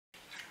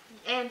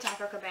And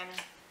Taco Cabana.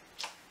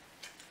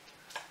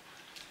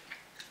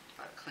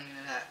 Clean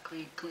it out.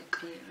 Clean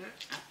it.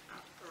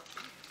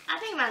 I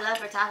think my love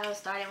for tacos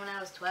started when I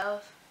was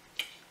 12.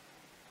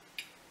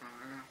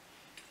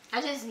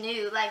 I just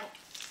knew, like,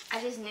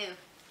 I just knew.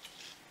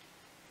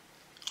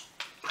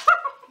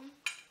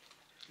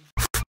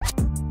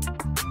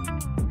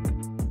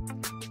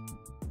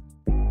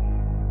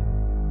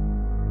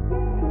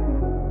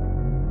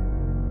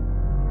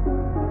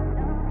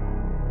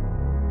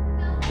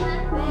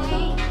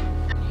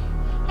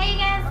 Hey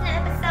guys,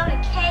 another episode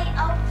of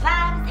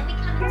ko.vibes, and we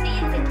coming to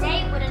you today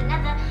with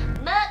another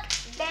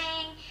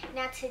mukbang.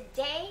 Now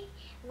today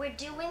we're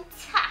doing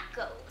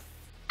tacos.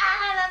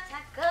 I love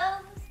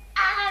tacos. I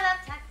love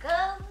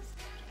tacos.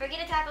 Forget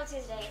a Taco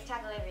Tuesday. It's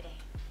taco every day.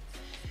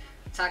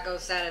 Taco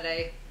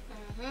Saturday.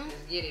 Let's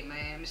get it,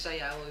 man. Let me show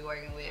y'all what we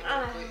working with.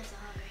 Oh, I'm so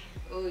hungry.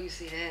 Oh, you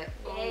see that?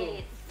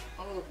 Yes.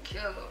 Oh,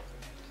 killer.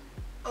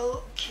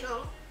 Oh,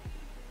 killer.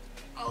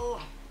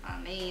 Oh, I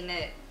mean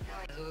that.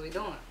 That's what we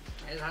doing.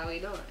 That's how we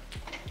doing.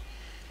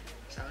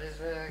 So this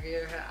right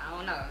here, I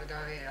don't know. Go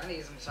ahead. I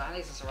need some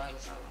sriracha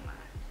sauce on mine.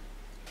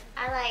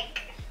 I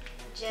like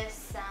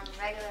just some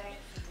regular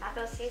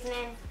taco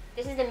seasoning.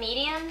 This is the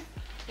medium.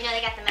 You know,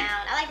 they got the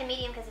mild. I like the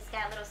medium because it's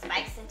got a little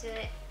spice into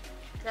it.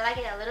 Cause I like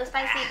it a little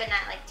spicy, but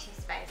not like too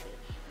spicy.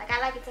 Like I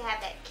like it to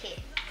have that kick.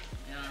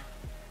 Yeah.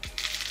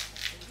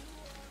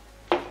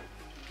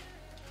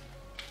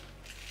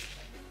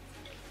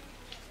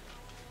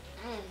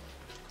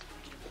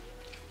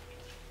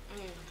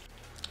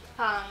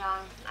 Hold on,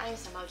 y'all. I need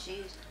some more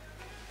cheese.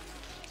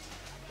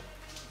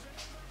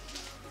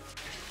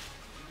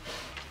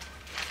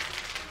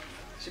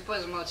 She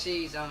put some more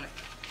cheese on it.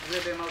 A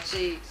little bit more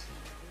cheese.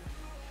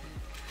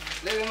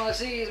 A little bit more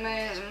cheese,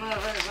 man. Some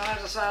motherfucking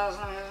sriracha sauce.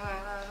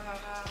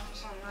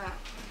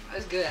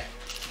 It's good.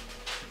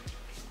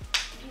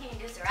 You can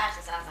do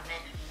sriracha sauce on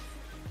it.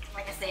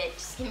 Like I said,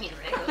 just give me the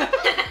regular.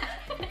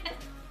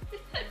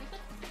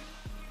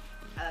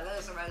 I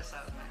love sriracha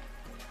sauce, man.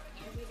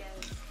 Yes, he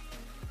does.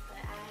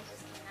 But I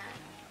just cannot.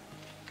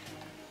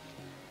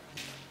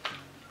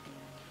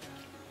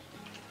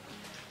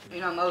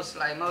 You know, most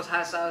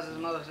hot sauces,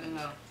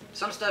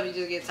 some stuff you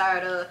just get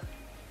tired of.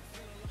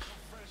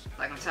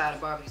 Like I'm tired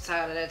of barbecue,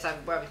 tired of that type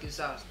of barbecue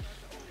sauce.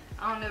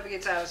 I don't never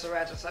get tired of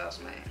sriracha sauce,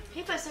 man.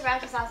 He puts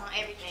sriracha sauce on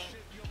everything.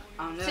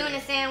 Never.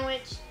 Tuna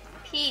sandwich,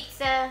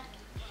 pizza,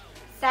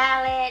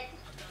 salad.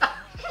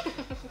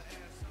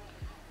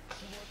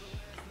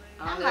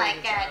 I'm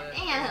like, God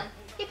damn.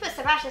 He put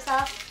sriracha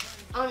sauce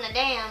on the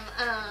damn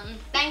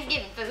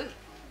Thanksgiving food.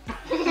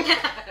 Man,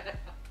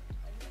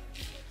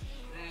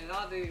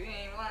 don't do, you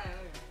ain't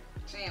lying.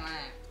 She ain't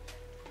lying.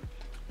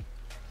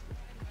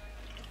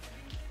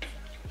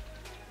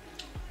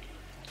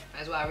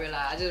 That's why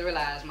I just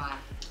realized my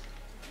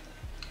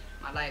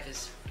life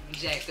is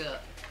jacked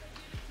up.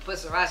 Put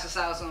sriracha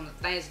sauce on the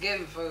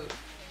Thanksgiving food.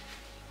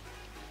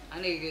 I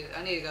need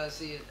to go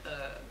see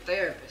a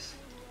therapist.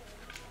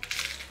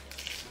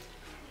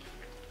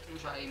 I'm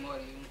trying to eat more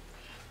than you.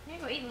 You're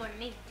gonna eat more than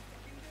me.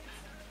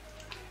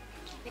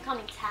 They call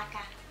me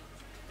Taka.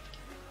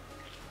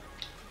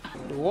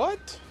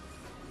 What?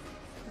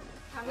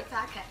 Call me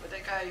Taka. What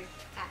they call you?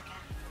 Taka.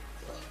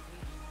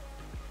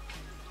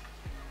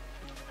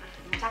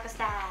 Taka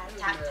style.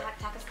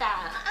 Taka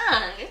style.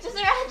 It's just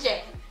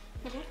sriracha.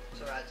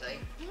 Sriracha.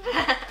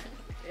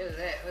 What is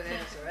that? What the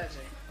hell is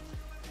sriracha?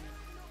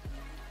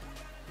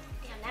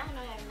 Damn, now I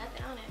don't have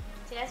nothing on it.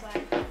 See, that's why I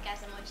got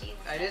some more cheese.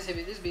 Hey,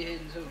 this be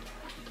hidden too.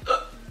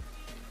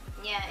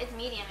 Yeah, it's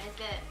medium. It's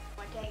good.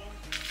 We're taking.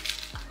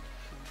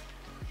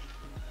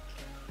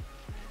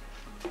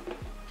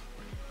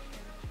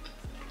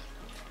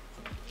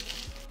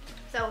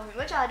 So,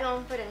 what y'all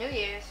doing for the New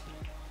Year's?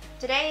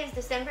 Today is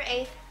December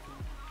 8th,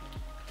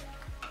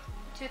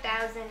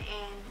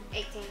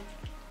 2018.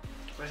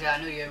 What's your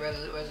New Year's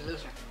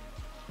resolution?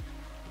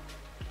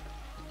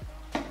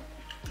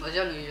 What's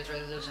your New Year's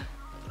resolution?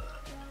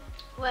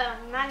 Well,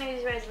 my New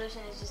Year's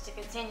resolution is just to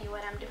continue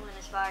what I'm doing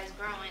as far as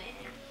growing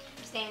and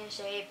staying in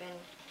shape and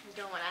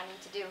doing what I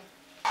need to do.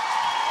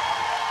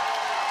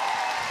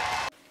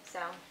 So,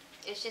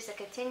 it's just a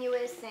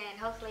continuous and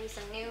hopefully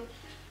some new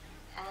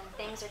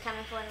things are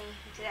coming for me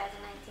in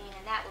 2019,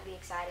 and that will be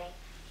exciting.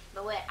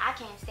 But what I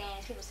can't stand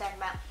is people talking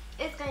about,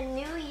 it's a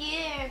new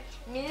year,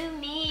 new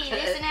me,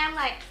 this and that. I'm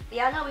like,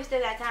 y'all know we still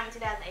got time in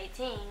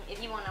 2018.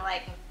 If you want to,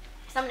 like,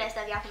 some of that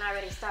stuff y'all can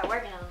already start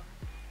working on.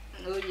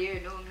 New year,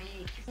 new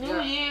me.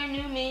 New year,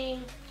 new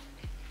me.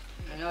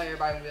 I know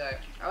everybody gonna be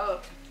like,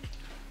 oh,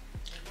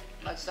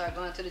 I'm about to start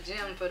going to the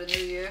gym for the new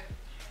year.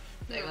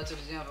 They go to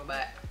the gym for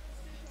about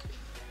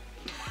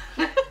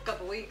a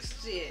couple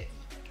weeks, shit.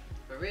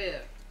 For real.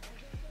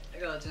 They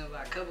go to the gym for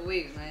about a couple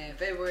weeks, man.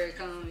 February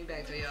come, you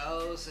back to your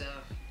old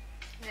self.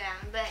 Yeah,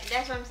 but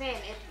that's what I'm saying.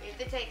 If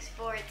it takes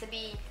for it to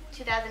be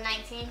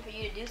 2019 for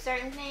you to do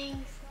certain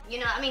things, you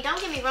know, I mean, don't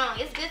get me wrong.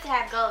 It's good to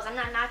have goals. I'm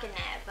not knocking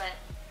that, but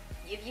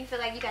if you feel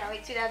like you gotta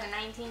wait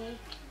 2019,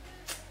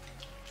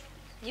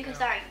 you can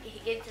start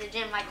getting to the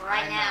gym like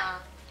right now.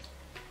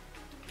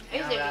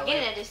 It's the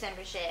beginning of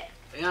December shit.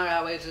 You don't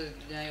gotta wait till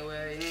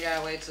January. You ain't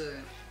gotta wait till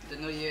the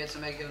new year to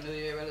make your new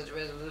year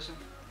resolution.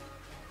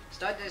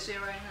 Start that shit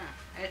right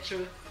now. That's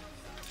true.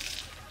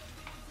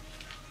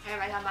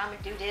 Everybody talking about I'm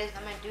gonna do this,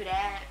 I'm gonna do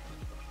that.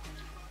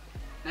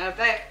 Matter of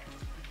fact,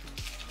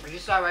 if you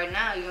start right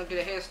now, you're gonna get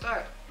a head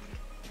start.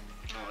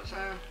 You know what I'm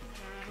saying?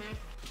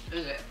 This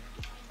is it.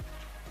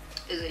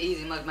 It's an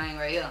easy mukbang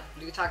right here.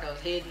 Look at tacos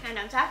hidden. I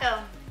know,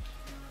 taco.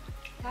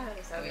 Taco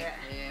is so good.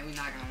 Yeah, we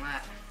not gonna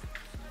lie.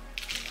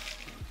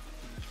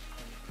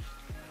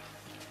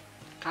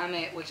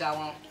 Comment what y'all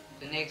want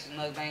the next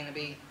mukbang to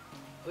be.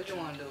 What you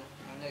want to do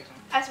on the next one?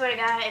 I swear to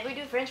God, if we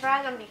do French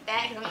fries, I'm gonna be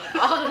fat because I'm gonna eat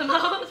all of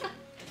those.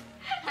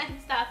 I'm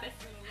stopping.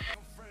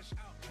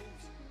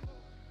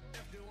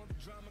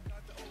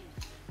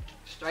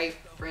 Straight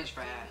French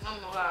fries. Oh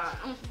my God.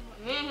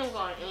 Me and him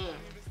going in.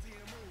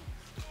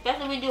 That's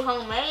when we do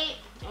homemade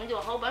and we do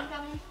a whole bunch of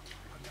them.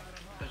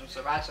 Put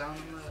some sriracha on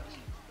them.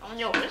 On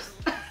yours.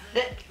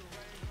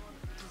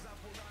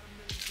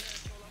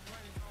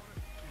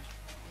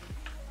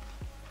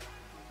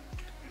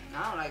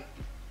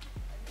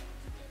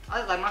 I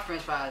just like my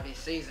French fries to be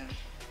seasoned.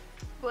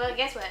 Well,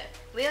 guess what?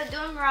 We'll do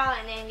them raw,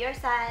 and then your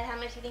side, how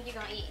much you think you're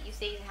gonna eat, you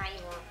season how you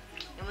want,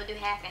 and we'll do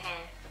half and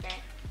half,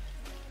 okay?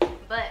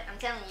 But I'm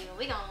telling you,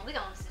 we gonna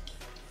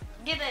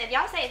give it. If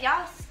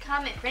y'all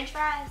comment French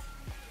fries,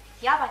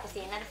 y'all about to see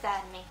another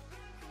side of me.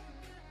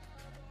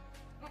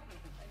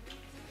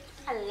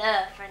 I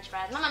love French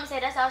fries. My mama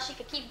said that's all she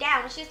could keep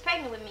down when she was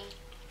pregnant with me.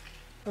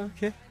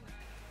 Okay.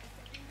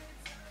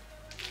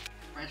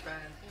 French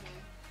fries?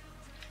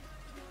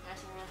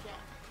 That's some real shit.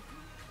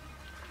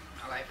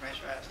 I like French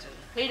fries too.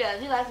 He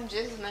does. He likes them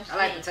just as much as I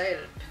like me.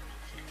 potatoes.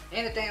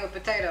 Anything with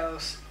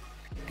potatoes.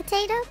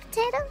 Potato,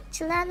 potato,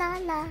 cha la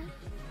la.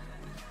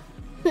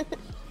 I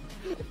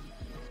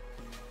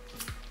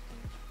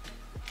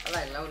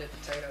like loaded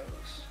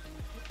potatoes.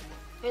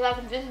 He likes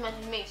them just as much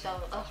as me,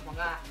 so, oh my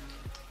God.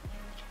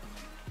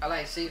 I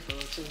like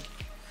seafood too.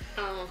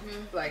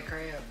 Like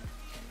crab.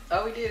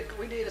 Oh, we did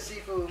a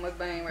seafood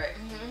mukbang, right?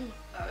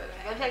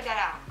 Go check that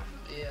out.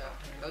 Yeah,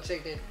 go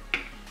check that.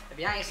 If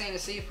y'all ain't seen the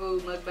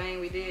seafood mukbang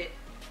we did,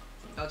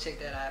 go check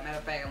that out. Matter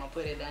of fact, I'm gonna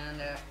put it down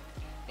there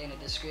in the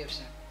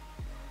description.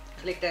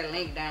 Click that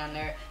link down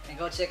there and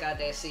go check out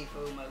that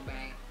seafood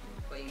mukbang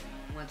for you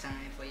one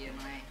time for your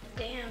mind.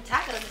 Damn,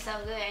 tacos are so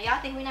good. Y'all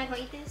think we're not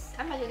gonna eat this?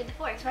 I'm about to go get the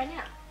forks right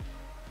now.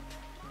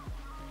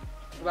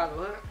 You about to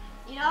what?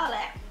 Eat all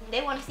that.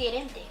 They want to see it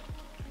empty.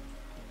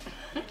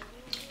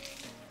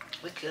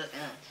 We cook,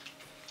 yeah.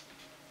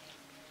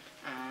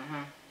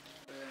 Yeah.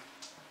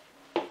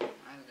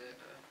 That's good,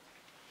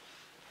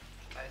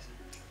 spicy.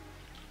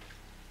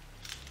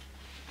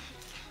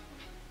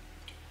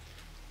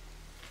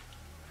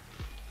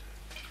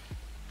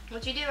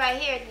 What you do right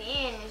here at the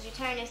end is you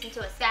turn this into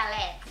a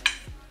salad.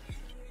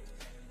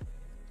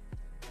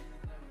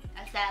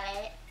 A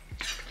salad.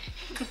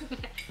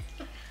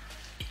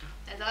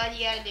 That's all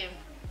you gotta do.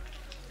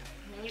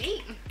 And you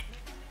eat.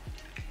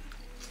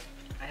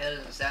 I had it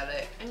as a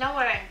salad. And don't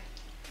worry.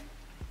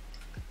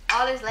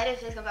 All this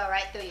lettuce is gonna go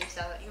right through you,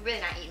 so you're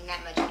really not eating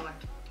that much more.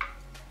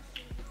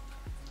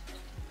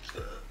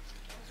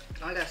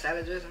 Oh, I got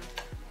salad dressing.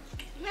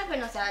 I'm not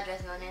putting no salad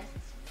dressing on this.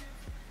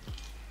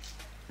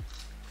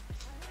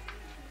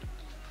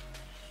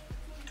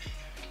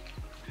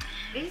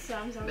 These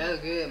some. That was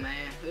good,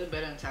 man. It was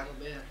better than Taco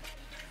Bell.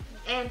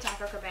 And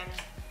Taco Cabana.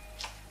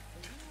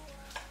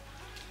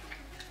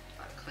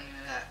 Clean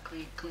it out.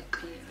 Clean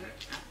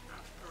it.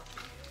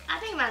 I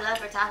think my love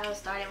for tacos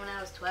started when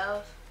I was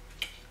 12.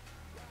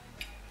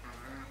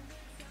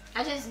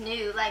 I just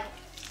knew, like,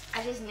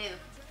 I just knew.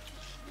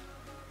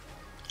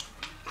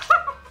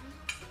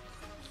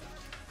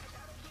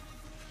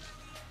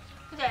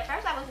 Because at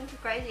first I wasn't too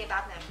crazy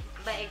about them,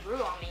 but it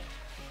grew on me.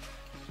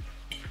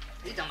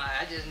 You talking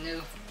about I just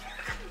knew.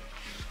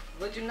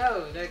 What'd you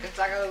know? That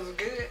tacos was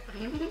good? I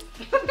knew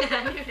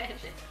that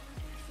shit.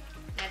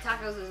 That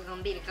tacos was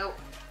gonna be the goat.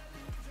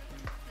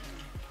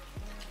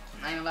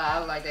 I ain't gonna lie, I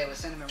was like that with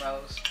cinnamon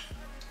rolls.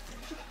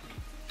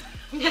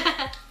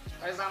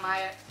 First time I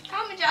had,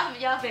 Comment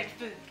y'all favorite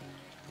food.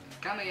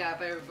 comment y'all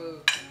favorite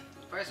food.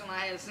 First time I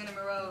had a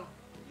cinnamon roll,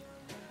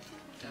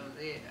 that was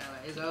it. I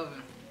like, it's over.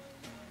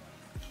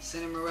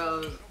 Cinnamon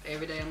rolls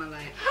every day of my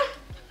life.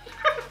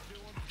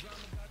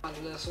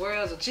 The little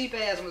swirls, the cheap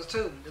ass ones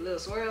too. The little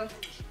swirls.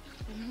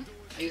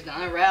 I used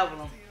to unravel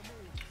them.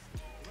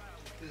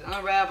 Just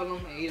unravel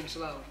them and eat them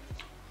slow.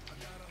 Oh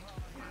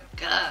my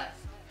God.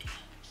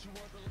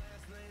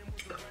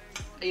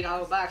 I eat a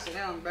whole box of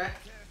them, bruh.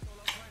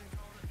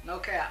 No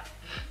cap.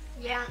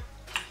 Yeah.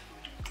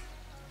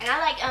 And I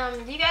like,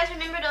 do you guys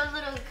remember those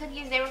little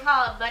cookies? They were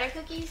called butter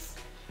cookies.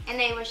 And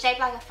they were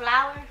shaped like a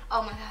flower.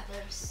 Oh my God, they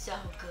were so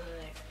good.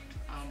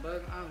 You know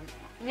what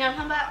I'm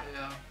talking about?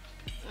 Yeah.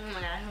 Oh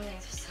my God, those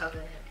things are so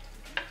good.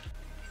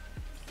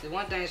 The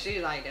one thing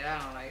she like that I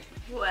don't like.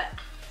 What?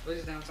 What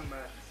is that I'm talking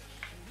about?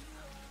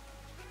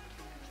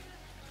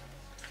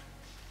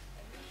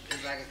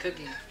 It's like a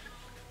cookie.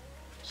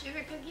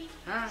 Sugar cookie?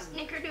 Huh?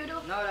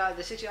 Snickerdoodle? No,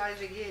 the shit you always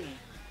be getting.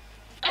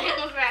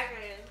 animal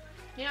crackers.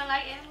 You don't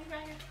like animal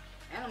crackers?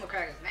 Animal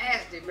crackers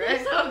nasty, bro.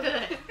 They're so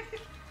good.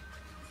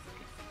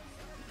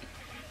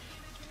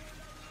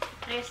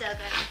 They're so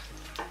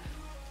good.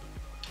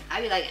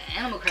 I be like,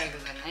 animal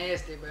crackers are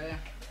nasty, bro.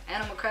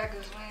 Animal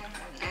crackers, man,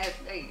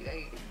 nasty.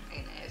 They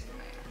nasty,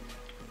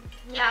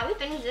 man. Yeah, we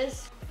finished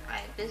this.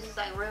 Alright, this is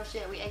like real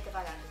shit. We ate the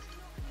fuck out of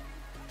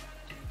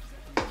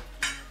this.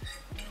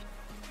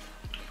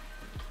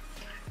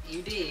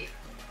 You did.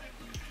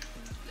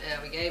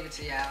 Yeah, we gave it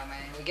to y'all,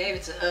 man. We gave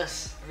it to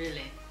us,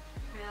 really.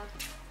 Yeah.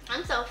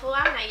 I'm so full.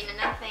 I'm not eating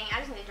another thing. I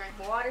just need to drink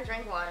water.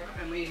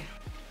 And we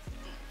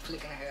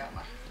flicking the hair out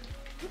my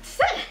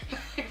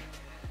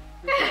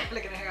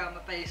flicking the hair out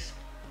my face.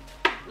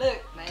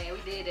 Look, man,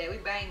 we did that. We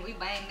banged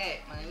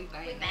that, man. We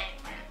banged that.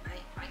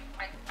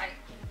 Bang.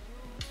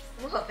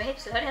 Whoa, babe,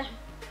 slow down.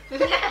 We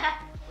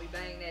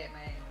banged that,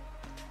 man.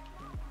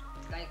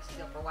 Thanks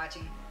for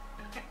watching.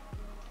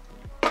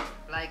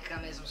 Like,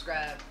 comment,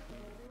 subscribe.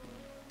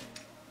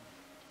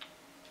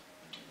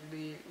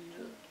 We